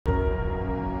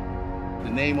The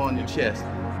name on your chest,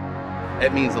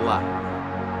 that means a lot.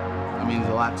 It means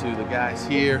a lot to the guys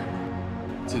here,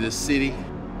 to this city,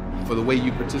 for the way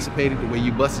you participated, the way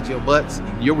you busted your butts.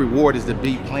 Your reward is to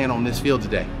be playing on this field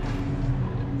today.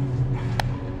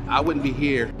 I wouldn't be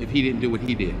here if he didn't do what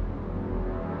he did.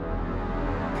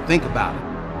 Think about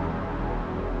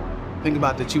it. Think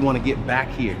about that you want to get back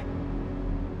here.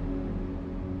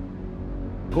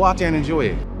 Go out there and enjoy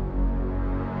it.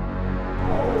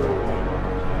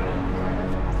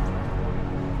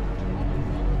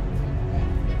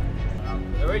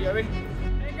 You ready?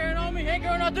 Hank Aaron on me, Hank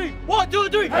Aaron on three. 1, 2,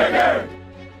 3. Hank Aaron!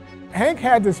 Hank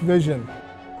had this vision.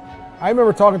 I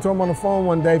remember talking to him on the phone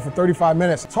one day for 35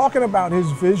 minutes, talking about his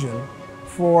vision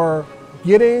for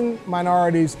getting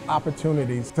minorities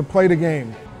opportunities to play the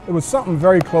game. It was something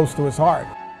very close to his heart.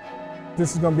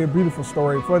 This is going to be a beautiful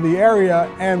story for the area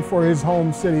and for his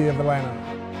home city of Atlanta.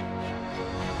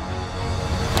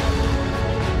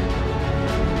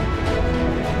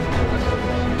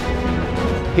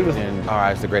 He was, in our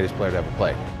eyes, the greatest player to ever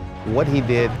play. What he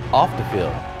did off the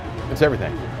field, it's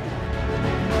everything.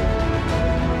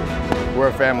 We're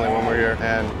a family when we're here,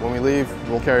 and when we leave,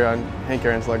 we'll carry on Hank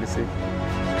Aaron's legacy.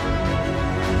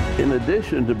 In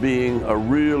addition to being a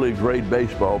really great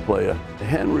baseball player,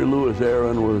 Henry Louis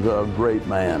Aaron was a great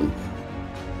man.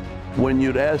 When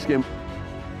you'd ask him,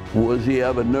 was he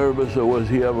ever nervous or was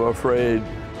he ever afraid,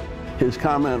 his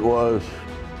comment was,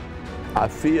 "I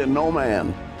fear no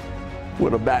man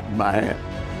with a bat in my hand."